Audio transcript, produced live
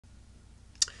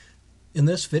In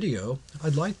this video,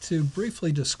 I'd like to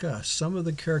briefly discuss some of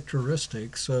the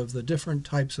characteristics of the different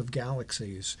types of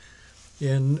galaxies.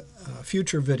 In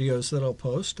future videos that I'll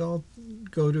post, I'll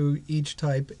go to each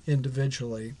type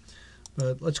individually.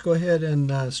 But let's go ahead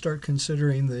and start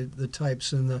considering the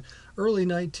types. In the early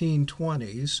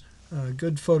 1920s,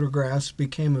 good photographs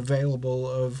became available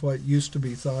of what used to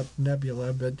be thought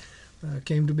nebula, but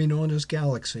came to be known as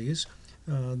galaxies.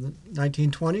 The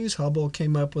 1920s, Hubble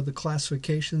came up with a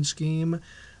classification scheme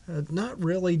not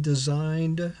really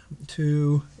designed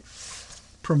to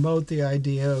promote the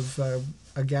idea of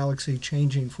a galaxy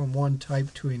changing from one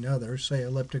type to another, say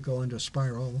elliptical into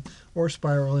spiral or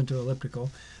spiral into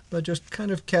elliptical, but just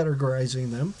kind of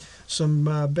categorizing them.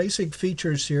 Some basic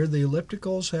features here. The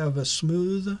ellipticals have a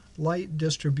smooth light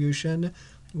distribution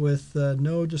with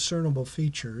no discernible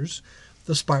features.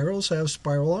 The spirals have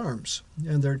spiral arms,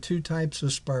 and there are two types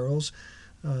of spirals.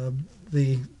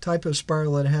 The type of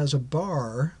spiral that has a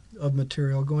bar of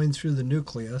material going through the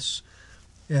nucleus,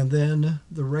 and then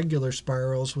the regular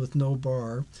spirals with no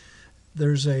bar.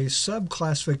 There's a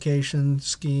sub-classification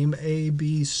scheme, A,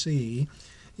 B, C.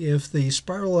 If the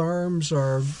spiral arms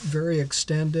are very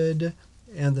extended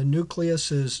and the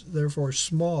nucleus is therefore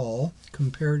small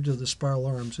compared to the spiral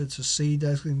arms, it's a C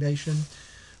designation.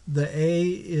 The A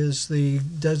is the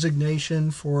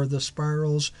designation for the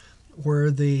spirals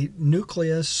where the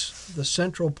nucleus, the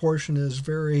central portion, is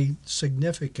very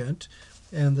significant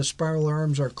and the spiral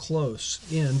arms are close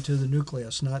in to the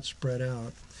nucleus, not spread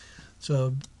out.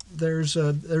 So there's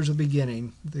a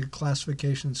beginning, the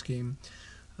classification scheme.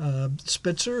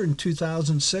 Spitzer in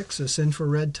 2006, this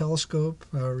infrared telescope,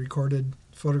 recorded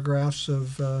photographs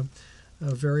of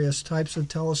various types of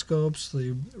telescopes,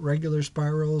 the regular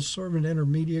spirals, sort of an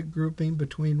intermediate grouping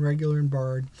between regular and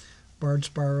barred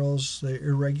spirals, the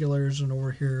irregulars, and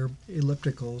over here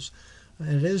ellipticals.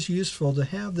 And it is useful to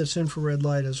have this infrared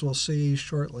light, as we'll see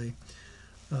shortly.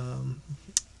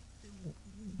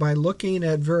 By looking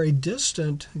at very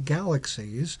distant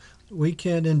galaxies, we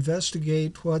can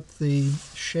investigate what the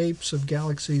shapes of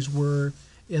galaxies were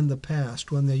in the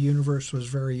past when the universe was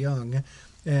very young.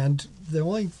 And the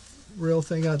only real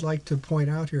thing I'd like to point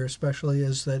out here especially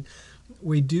is that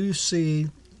we do see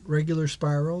regular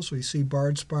spirals, we see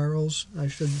barred spirals. I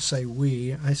shouldn't say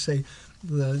we, I say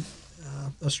the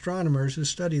astronomers who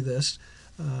study this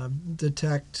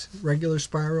detect regular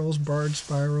spirals, barred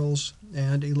spirals,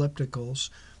 and ellipticals.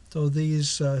 So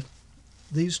these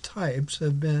types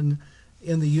have been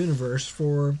in the universe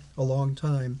for a long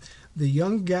time. The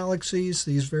young galaxies,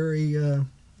 these very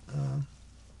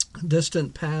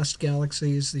distant past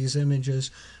galaxies, these images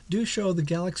do show the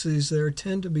galaxies there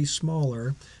tend to be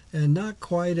smaller and not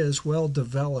quite as well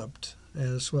developed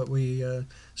as what we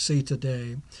see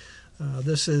today.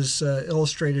 This is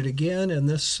illustrated again in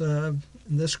this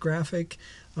graphic.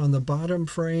 On the bottom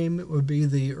frame, it would be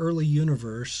the early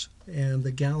universe, and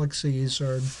the galaxies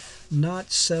are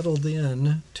not settled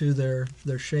in to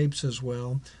their shapes as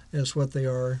well as what they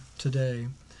are today.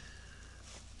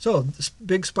 So, this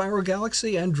big spiral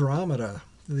galaxy, Andromeda,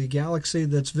 the galaxy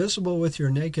that's visible with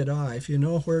your naked eye, if you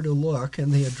know where to look,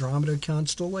 in the Andromeda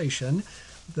constellation,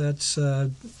 that's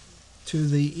to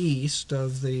the east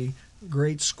of the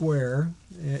Great Square,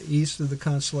 east of the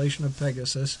constellation of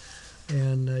Pegasus.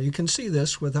 And you can see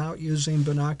this without using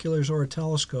binoculars or a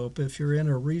telescope. If you're in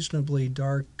a reasonably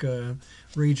dark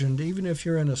region, even if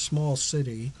you're in a small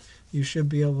city, you should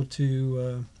be able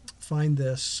to find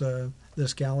this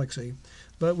galaxy.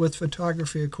 But with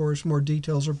photography, of course, more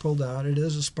details are pulled out. It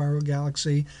is a spiral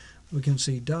galaxy. We can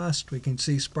see dust. We can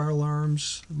see spiral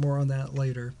arms. More on that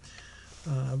later.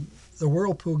 The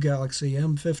Whirlpool Galaxy,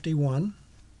 M51.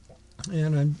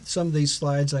 And on some of these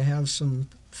slides, I have some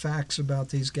facts about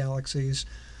these galaxies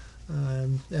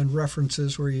and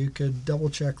references where you could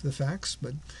double-check the facts.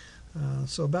 But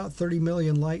so about 30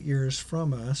 million light years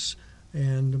from us,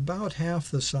 and about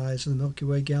half the size of the Milky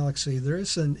Way galaxy. There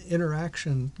is an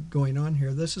interaction going on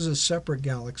here. This is a separate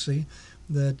galaxy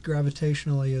that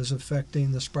gravitationally is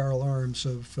affecting the spiral arms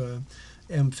of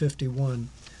M51.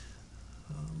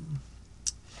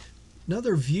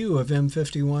 Another view of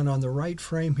M51 on the right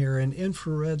frame here in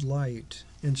infrared light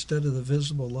instead of the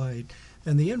visible light.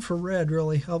 And the infrared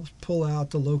really helps pull out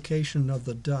the location of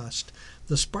the dust.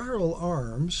 The spiral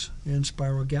arms in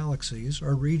spiral galaxies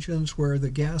are regions where the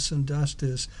gas and dust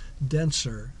is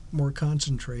denser, more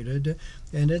concentrated,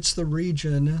 and it's the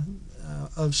region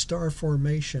of star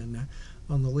formation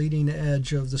on the leading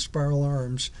edge of the spiral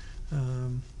arms.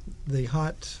 The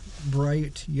hot,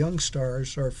 bright, young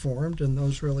stars are formed, and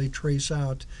those really trace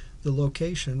out the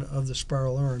location of the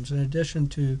spiral arms. In addition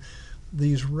to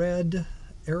these red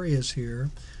areas here,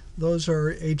 those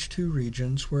are H2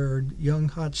 regions where young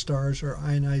hot stars are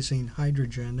ionizing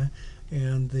hydrogen,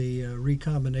 and the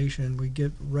recombination, we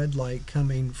get red light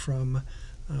coming from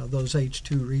those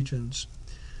H2 regions.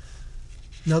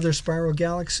 Another spiral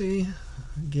galaxy,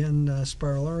 again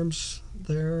spiral arms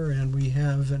there, and we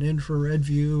have an infrared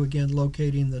view, again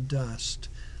locating the dust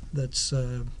that's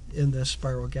in this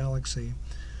spiral galaxy.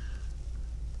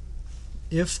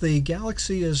 If the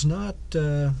galaxy is not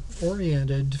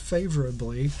oriented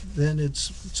favorably, then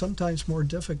it's sometimes more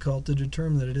difficult to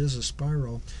determine that it is a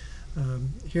spiral.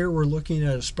 Here we're looking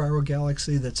at a spiral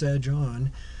galaxy that's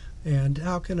edge-on, and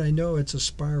how can I know it's a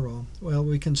spiral? Well,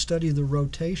 we can study the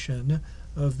rotation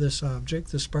of this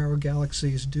object. The spiral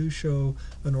galaxies do show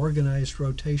an organized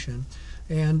rotation,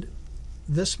 and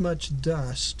this much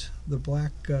dust, the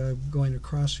black going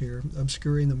across here,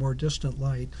 obscuring the more distant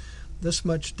light, this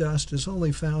much dust is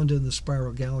only found in the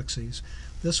spiral galaxies.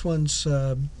 This one's,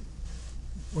 we're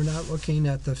not looking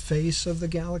at the face of the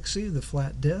galaxy, the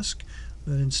flat disk,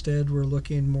 but instead we're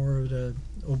looking more at an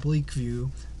oblique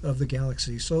view of the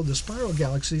galaxy. So the spiral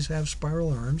galaxies have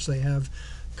spiral arms. They have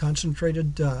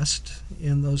concentrated dust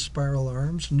in those spiral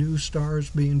arms, new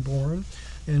stars being born,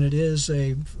 and it is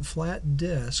a flat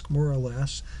disk, more or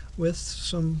less, with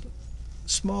some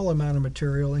small amount of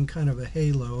material in kind of a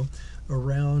halo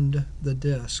around the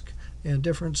disk, and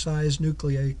different size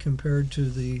nuclei compared to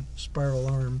the spiral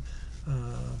arm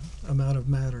amount of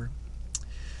matter.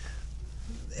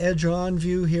 Edge-on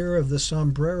view here of the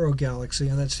Sombrero galaxy,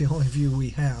 and that's the only view we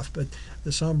have, but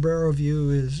the Sombrero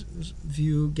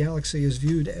galaxy is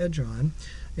viewed edge-on,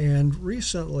 and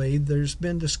recently there's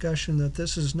been discussion that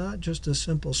this is not just a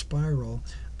simple spiral,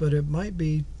 but it might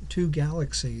be two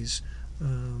galaxies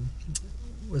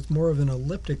with more of an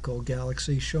elliptical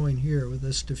galaxy showing here with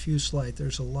this diffuse light.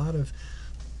 There's a lot of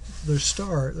there's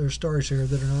stars here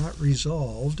that are not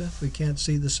resolved. We can't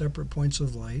see the separate points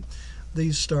of light.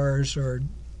 These stars are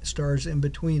stars in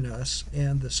between us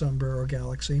and the Sombrero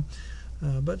galaxy,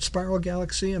 but spiral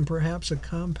galaxy and perhaps a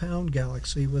compound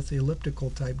galaxy with the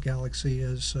elliptical type galaxy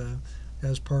as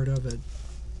part of it.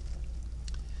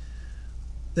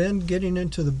 Then getting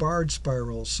into the barred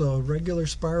spirals. So regular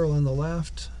spiral on the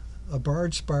left, a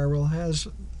barred spiral has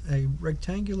a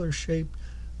rectangular shaped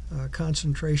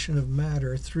concentration of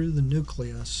matter through the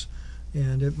nucleus,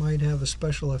 and it might have a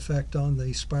special effect on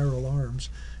the spiral arms.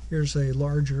 Here's a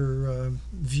larger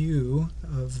view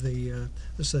of this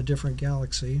is a different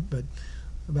galaxy, but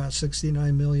about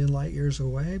 69 million light years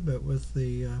away. But with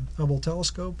the Hubble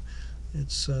telescope,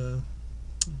 it's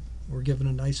we're given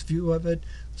a nice view of it.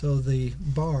 So the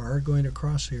bar going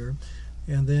across here,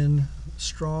 and then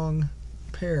strong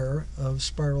pair of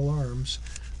spiral arms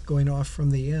going off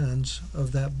from the ends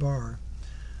of that bar.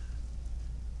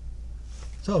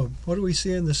 So what do we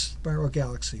see in the spiral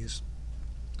galaxies?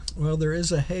 Well, there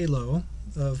is a halo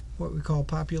of what we call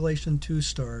population 2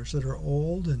 stars that are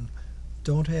old and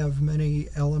don't have many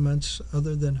elements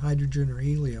other than hydrogen or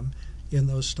helium in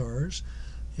those stars.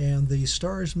 And the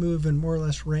stars move in more or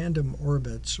less random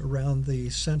orbits around the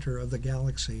center of the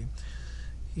galaxy.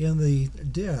 In the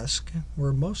disk,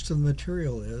 where most of the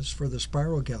material is for the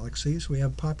spiral galaxies, we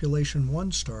have population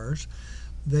 1 stars.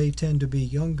 They tend to be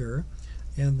younger,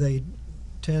 and they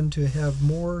tend to have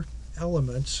more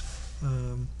elements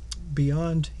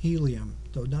beyond helium,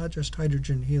 though not just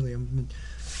hydrogen, helium.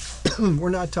 We're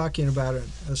not talking about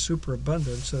a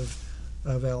superabundance of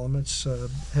elements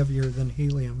heavier than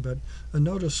helium, but a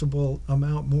noticeable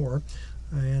amount more,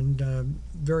 and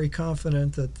very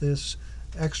confident that this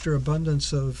extra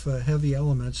abundance of heavy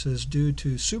elements is due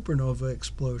to supernova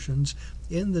explosions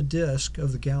in the disk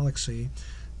of the galaxy.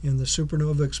 In the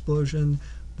supernova explosion,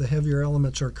 the heavier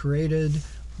elements are created.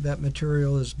 That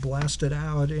material is blasted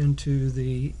out into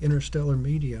the interstellar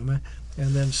medium, and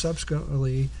then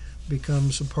subsequently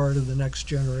becomes a part of the next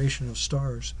generation of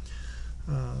stars.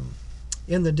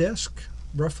 In the disk,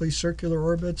 roughly circular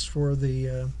orbits for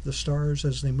the stars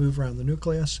as they move around the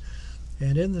nucleus.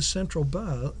 And in the central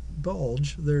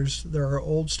bulge, there are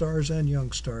old stars and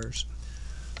young stars,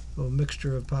 a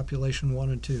mixture of population 1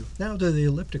 and 2. Now to the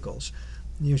ellipticals.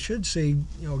 You should see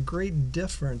a great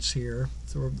difference here.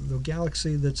 So the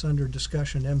galaxy that's under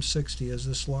discussion, M60, is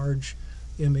this large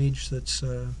image that's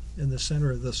in the center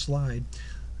of the slide.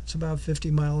 It's about 50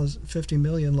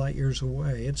 million light years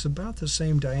away. It's about the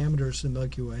same diameter as the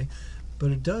Milky Way,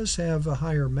 but it does have a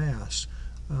higher mass.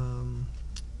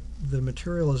 The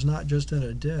material is not just in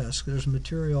a disk. There's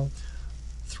material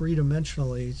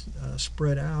three-dimensionally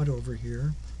spread out over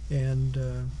here, and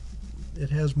it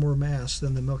has more mass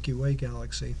than the Milky Way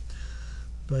galaxy.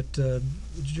 But it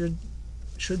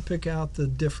should pick out the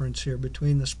difference here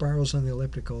between the spirals and the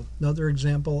elliptical. Another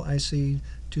example, IC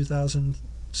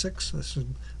 2006. This is,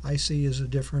 IC is a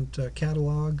different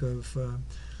catalog of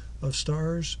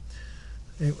stars.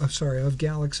 Of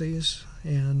galaxies.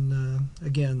 And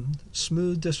again,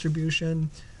 smooth distribution,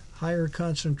 higher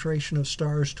concentration of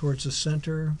stars towards the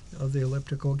center of the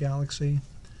elliptical galaxy,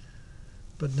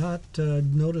 but not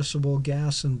noticeable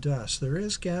gas and dust. There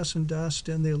is gas and dust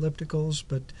in the ellipticals,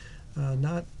 but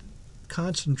not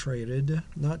concentrated,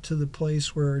 not to the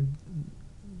place where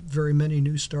very many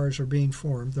new stars are being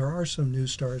formed. There are some new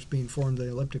stars being formed in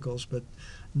the ellipticals, but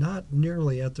not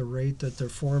nearly at the rate that they're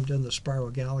formed in the spiral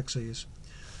galaxies.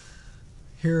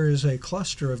 Here is a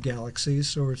cluster of galaxies,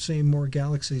 so we're seeing more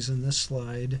galaxies in this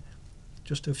slide.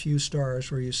 Just a few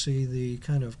stars where you see the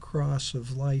kind of cross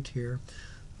of light here.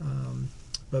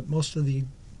 But most of the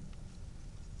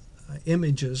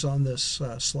images on this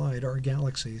slide are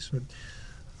galaxies. But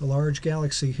a large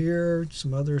galaxy here,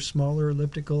 some other smaller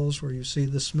ellipticals where you see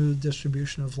the smooth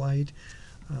distribution of light.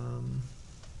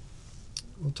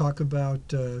 We'll talk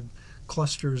about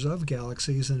clusters of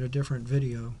galaxies in a different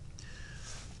video.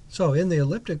 So in the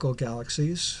elliptical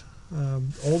galaxies,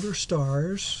 older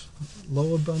stars,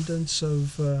 low abundance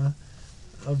of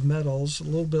metals, a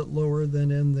little bit lower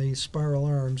than in the spiral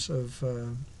arms of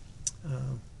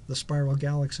the spiral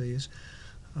galaxies.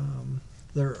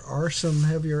 There are some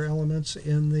heavier elements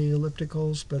in the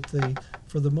ellipticals, but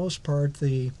for the most part,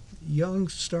 the young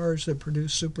stars that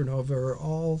produce supernovae are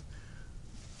all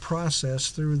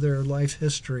processed through their life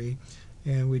history,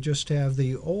 and we just have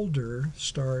the older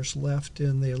stars left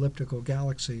in the elliptical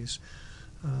galaxies.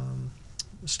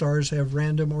 Stars have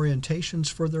random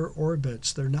orientations for their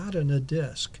orbits. They're not in a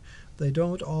disk. They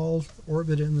don't all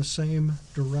orbit in the same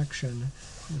direction,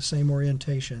 the same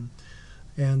orientation.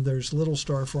 And there's little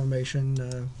star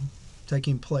formation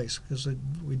taking place because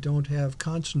we don't have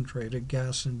concentrated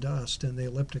gas and dust in the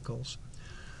ellipticals.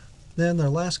 Then the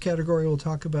last category we'll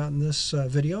talk about in this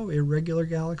video, irregular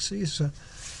galaxies.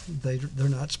 They're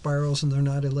not spirals and they're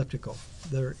not elliptical.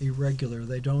 They're irregular.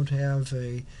 They don't have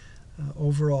a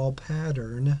overall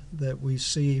pattern that we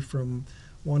see from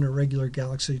one irregular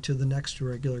galaxy to the next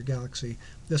irregular galaxy.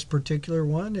 This particular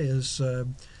one is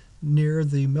near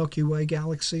the Milky Way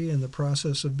galaxy in the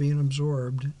process of being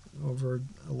absorbed over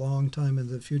a long time in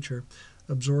the future,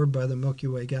 absorbed by the Milky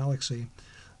Way galaxy.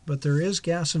 But there is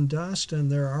gas and dust,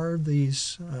 and there are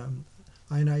these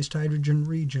ionized hydrogen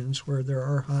regions where there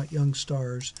are hot young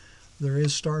stars. There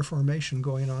is star formation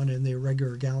going on in the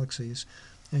irregular galaxies.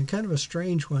 And kind of a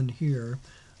strange one here.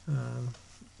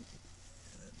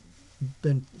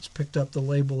 It's picked up the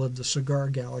label of the cigar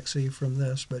galaxy from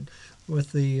this, but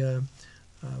with the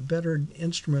better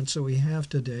instruments that we have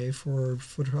today for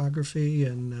photography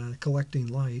and collecting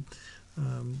light,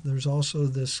 there's also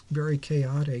this very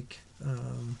chaotic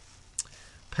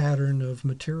pattern of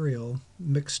material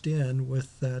mixed in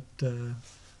with that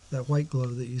white glow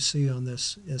that you see on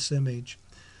this image.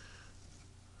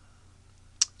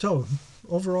 So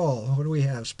overall, what do we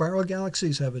have? Spiral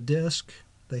galaxies have a disk.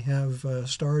 They have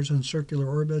stars in circular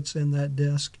orbits in that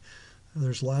disk.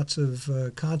 There's lots of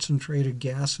concentrated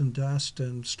gas and dust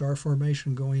and star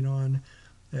formation going on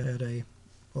at a,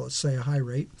 well, let's say a high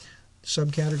rate.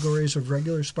 Subcategories of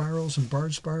regular spirals and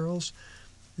barred spirals.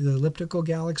 The elliptical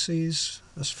galaxies,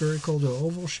 a spherical to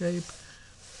oval shape.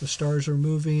 The stars are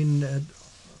moving at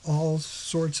all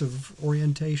sorts of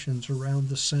orientations around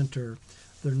the center.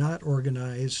 They're not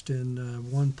organized in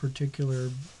one particular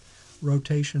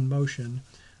rotation motion.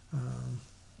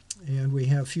 And we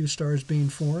have few stars being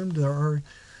formed. There are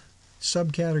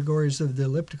subcategories of the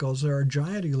ellipticals. There are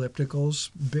giant ellipticals,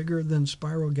 bigger than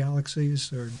spiral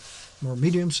galaxies, or more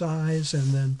medium size,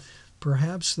 and then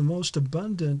perhaps the most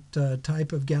abundant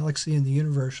type of galaxy in the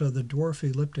universe are the dwarf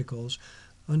ellipticals.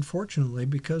 Unfortunately,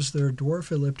 because they're dwarf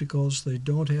ellipticals, they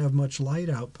don't have much light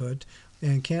output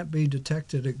and can't be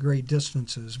detected at great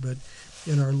distances. But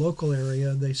in our local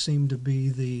area, they seem to be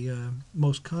the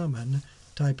most common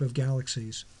type of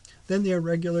galaxies. Then the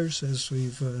irregulars, as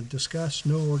we've discussed,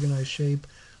 no organized shape,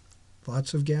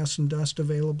 lots of gas and dust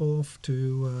available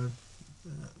to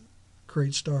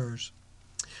create stars.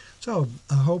 So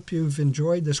I hope you've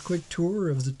enjoyed this quick tour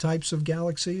of the types of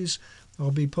galaxies.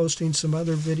 I'll be posting some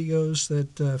other videos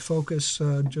that focus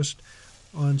just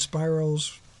on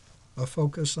spirals, a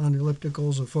focus on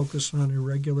ellipticals, a focus on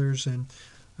irregulars, and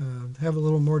have a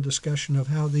little more discussion of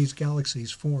how these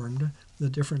galaxies formed, the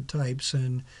different types,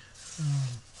 and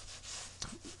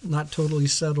not totally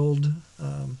settled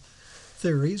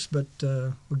theories, but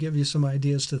we'll give you some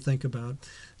ideas to think about.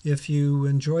 If you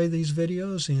enjoy these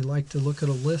videos and you'd like to look at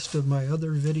a list of my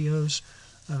other videos,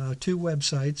 2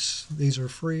 websites. These are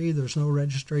free. There's no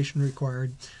registration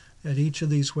required. At each of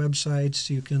these websites,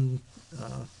 you can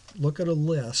look at a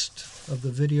list of the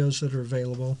videos that are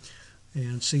available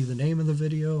and see the name of the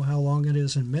video, how long it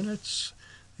is in minutes,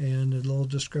 and a little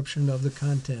description of the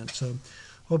content. So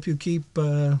hope you keep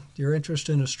your interest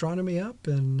in astronomy up,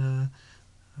 and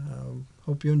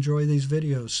hope you enjoy these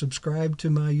videos. Subscribe to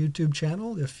my YouTube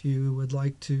channel if you would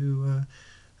like to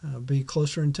be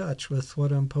closer in touch with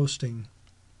what I'm posting.